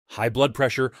High blood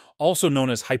pressure, also known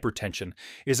as hypertension,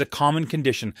 is a common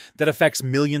condition that affects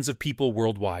millions of people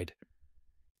worldwide.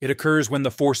 It occurs when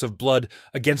the force of blood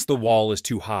against the wall is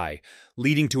too high,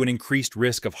 leading to an increased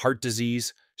risk of heart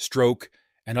disease, stroke,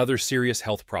 and other serious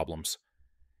health problems.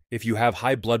 If you have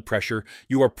high blood pressure,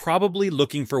 you are probably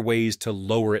looking for ways to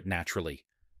lower it naturally.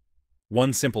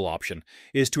 One simple option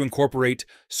is to incorporate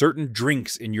certain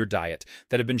drinks in your diet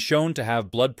that have been shown to have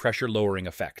blood pressure lowering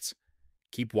effects.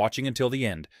 Keep watching until the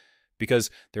end, because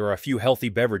there are a few healthy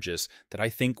beverages that I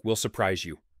think will surprise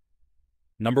you.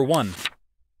 Number 1.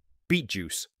 Beet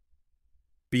juice.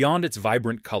 Beyond its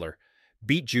vibrant color,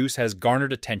 beet juice has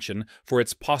garnered attention for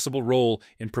its possible role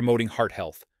in promoting heart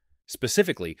health,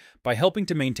 specifically by helping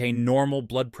to maintain normal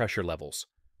blood pressure levels.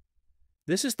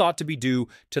 This is thought to be due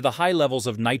to the high levels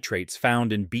of nitrates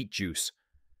found in beet juice,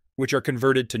 which are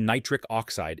converted to nitric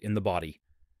oxide in the body.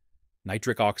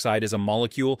 Nitric oxide is a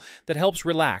molecule that helps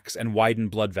relax and widen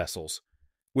blood vessels,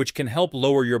 which can help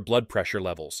lower your blood pressure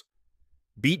levels.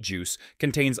 Beet juice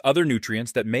contains other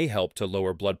nutrients that may help to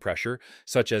lower blood pressure,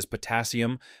 such as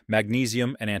potassium,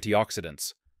 magnesium, and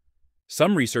antioxidants.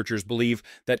 Some researchers believe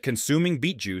that consuming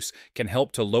beet juice can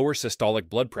help to lower systolic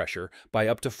blood pressure by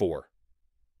up to 5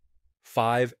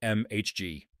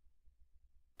 mHg.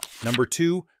 Number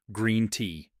 2. Green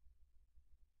tea.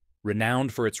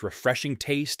 Renowned for its refreshing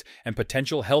taste and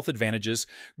potential health advantages,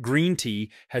 green tea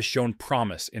has shown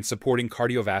promise in supporting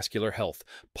cardiovascular health,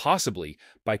 possibly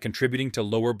by contributing to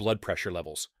lower blood pressure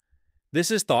levels.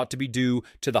 This is thought to be due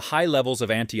to the high levels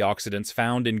of antioxidants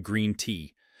found in green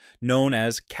tea, known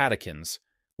as catechins,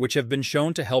 which have been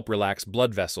shown to help relax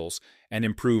blood vessels and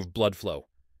improve blood flow.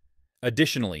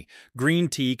 Additionally, green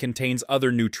tea contains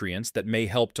other nutrients that may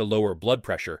help to lower blood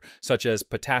pressure, such as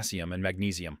potassium and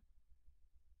magnesium.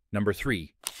 Number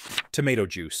 3. Tomato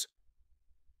juice.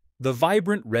 The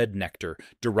vibrant red nectar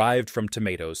derived from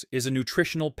tomatoes is a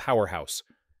nutritional powerhouse,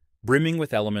 brimming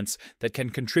with elements that can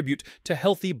contribute to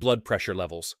healthy blood pressure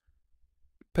levels.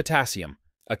 Potassium,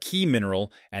 a key mineral,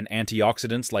 and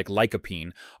antioxidants like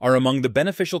lycopene are among the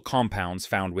beneficial compounds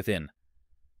found within.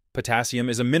 Potassium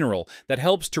is a mineral that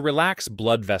helps to relax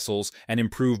blood vessels and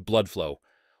improve blood flow,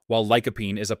 while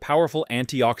lycopene is a powerful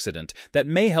antioxidant that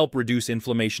may help reduce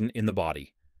inflammation in the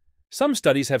body. Some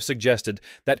studies have suggested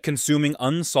that consuming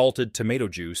unsalted tomato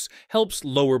juice helps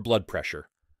lower blood pressure,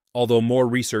 although more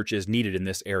research is needed in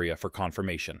this area for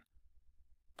confirmation.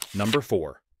 Number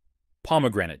 4.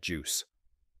 Pomegranate juice.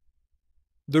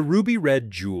 The ruby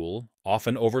red jewel,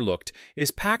 often overlooked,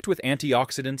 is packed with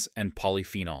antioxidants and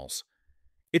polyphenols.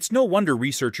 It's no wonder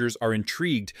researchers are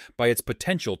intrigued by its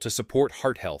potential to support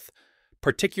heart health,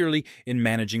 particularly in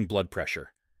managing blood pressure.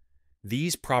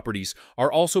 These properties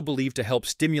are also believed to help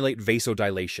stimulate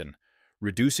vasodilation,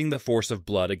 reducing the force of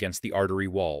blood against the artery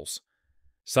walls.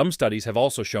 Some studies have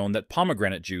also shown that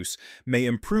pomegranate juice may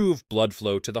improve blood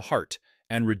flow to the heart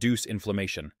and reduce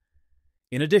inflammation.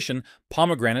 In addition,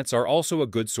 pomegranates are also a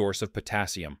good source of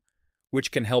potassium,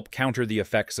 which can help counter the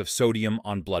effects of sodium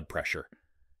on blood pressure.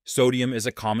 Sodium is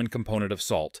a common component of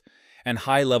salt, and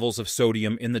high levels of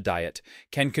sodium in the diet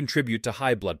can contribute to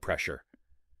high blood pressure.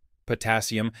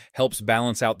 Potassium helps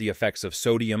balance out the effects of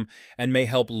sodium and may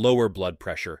help lower blood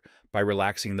pressure by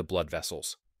relaxing the blood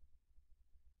vessels.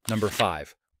 Number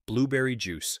 5. Blueberry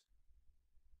juice.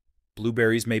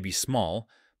 Blueberries may be small,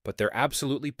 but they're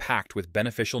absolutely packed with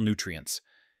beneficial nutrients.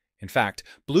 In fact,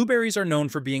 blueberries are known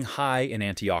for being high in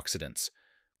antioxidants,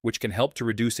 which can help to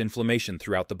reduce inflammation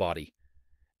throughout the body.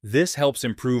 This helps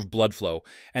improve blood flow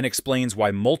and explains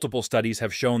why multiple studies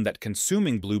have shown that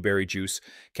consuming blueberry juice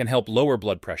can help lower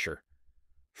blood pressure.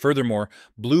 Furthermore,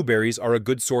 blueberries are a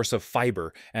good source of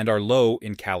fiber and are low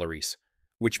in calories,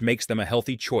 which makes them a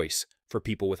healthy choice for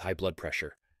people with high blood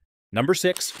pressure. Number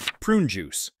 6. Prune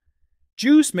juice.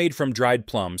 Juice made from dried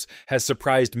plums has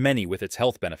surprised many with its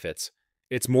health benefits.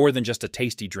 It's more than just a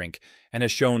tasty drink and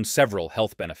has shown several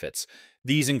health benefits.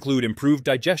 These include improved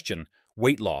digestion,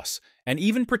 weight loss, and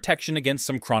even protection against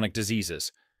some chronic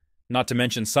diseases. Not to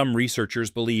mention, some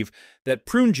researchers believe that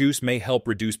prune juice may help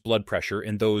reduce blood pressure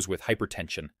in those with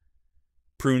hypertension.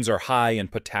 Prunes are high in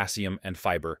potassium and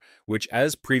fiber, which,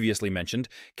 as previously mentioned,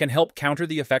 can help counter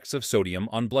the effects of sodium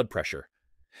on blood pressure.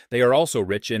 They are also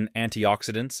rich in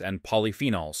antioxidants and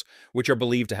polyphenols, which are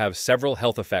believed to have several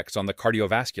health effects on the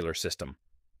cardiovascular system.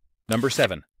 Number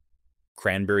 7.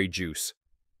 Cranberry juice.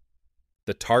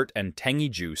 The tart and tangy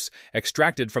juice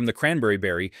extracted from the cranberry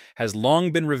berry has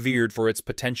long been revered for its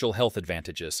potential health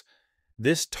advantages.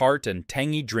 This tart and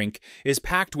tangy drink is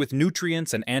packed with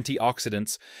nutrients and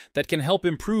antioxidants that can help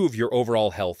improve your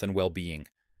overall health and well-being.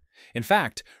 In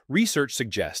fact, research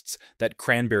suggests that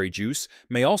cranberry juice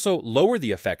may also lower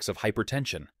the effects of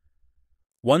hypertension,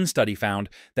 One study found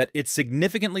that it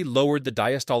significantly lowered the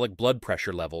diastolic blood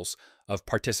pressure levels of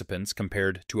participants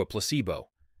compared to a placebo.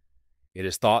 It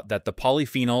is thought that the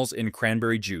polyphenols in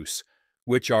cranberry juice,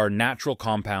 which are natural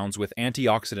compounds with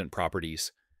antioxidant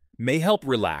properties, may help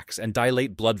relax and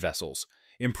dilate blood vessels,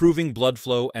 improving blood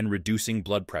flow and reducing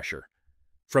blood pressure.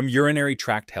 From urinary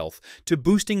tract health to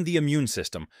boosting the immune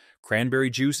system, cranberry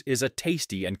juice is a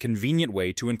tasty and convenient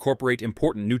way to incorporate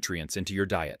important nutrients into your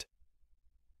diet.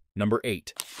 Number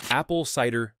 8. Apple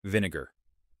cider vinegar.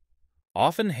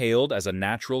 Often hailed as a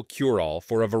natural cure-all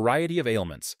for a variety of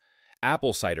ailments,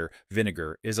 apple cider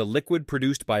vinegar is a liquid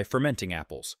produced by fermenting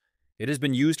apples. It has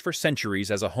been used for centuries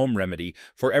as a home remedy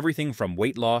for everything from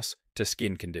weight loss to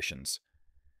skin conditions.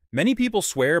 Many people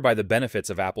swear by the benefits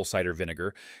of apple cider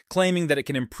vinegar, claiming that it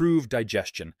can improve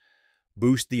digestion,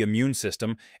 boost the immune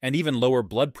system, and even lower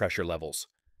blood pressure levels.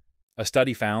 A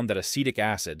study found that acetic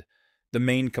acid, the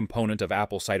main component of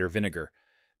apple cider vinegar,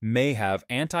 may have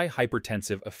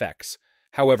anti-hypertensive effects.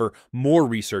 However, more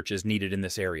research is needed in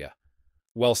this area.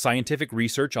 While scientific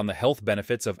research on the health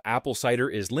benefits of apple cider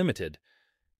is limited,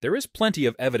 there is plenty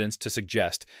of evidence to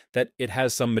suggest that it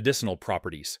has some medicinal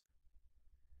properties.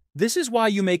 This is why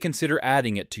you may consider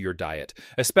adding it to your diet,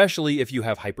 especially if you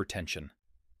have hypertension.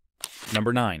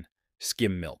 Number 9.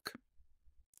 Skim milk.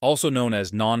 Also known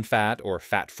as non-fat or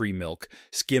fat-free milk,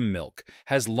 skim milk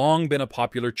has long been a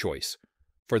popular choice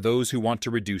for those who want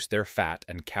to reduce their fat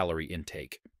and calorie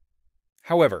intake.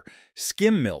 However,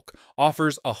 skim milk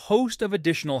offers a host of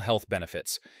additional health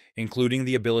benefits, including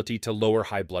the ability to lower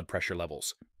high blood pressure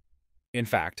levels. In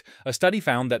fact, a study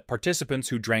found that participants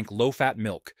who drank low-fat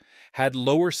milk had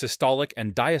lower systolic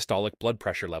and diastolic blood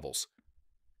pressure levels.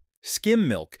 Skim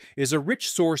milk is a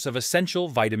rich source of essential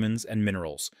vitamins and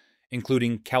minerals,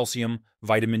 including calcium,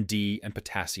 vitamin D, and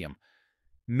potassium,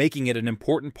 making it an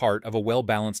important part of a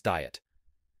well-balanced diet.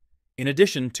 In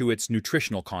addition to its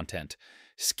nutritional content,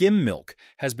 skim milk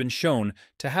has been shown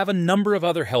to have a number of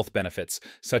other health benefits,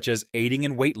 such as aiding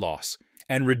in weight loss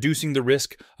and reducing the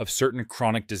risk of certain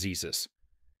chronic diseases.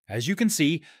 As you can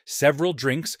see, several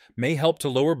drinks may help to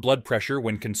lower blood pressure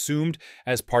when consumed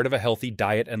as part of a healthy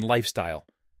diet and lifestyle.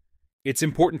 It's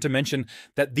important to mention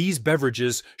that these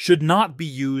beverages should not be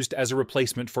used as a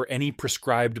replacement for any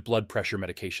prescribed blood pressure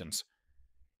medications.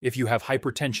 If you have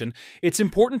hypertension, it's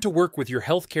important to work with your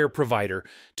healthcare provider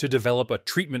to develop a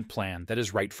treatment plan that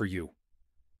is right for you.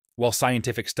 While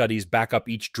scientific studies back up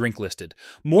each drink listed,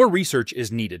 more research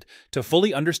is needed to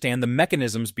fully understand the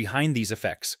mechanisms behind these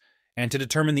effects and to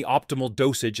determine the optimal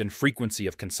dosage and frequency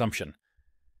of consumption.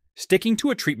 Sticking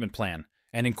to a treatment plan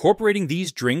and incorporating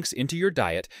these drinks into your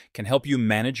diet can help you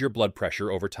manage your blood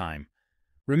pressure over time.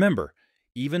 Remember,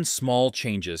 even small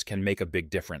changes can make a big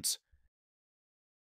difference.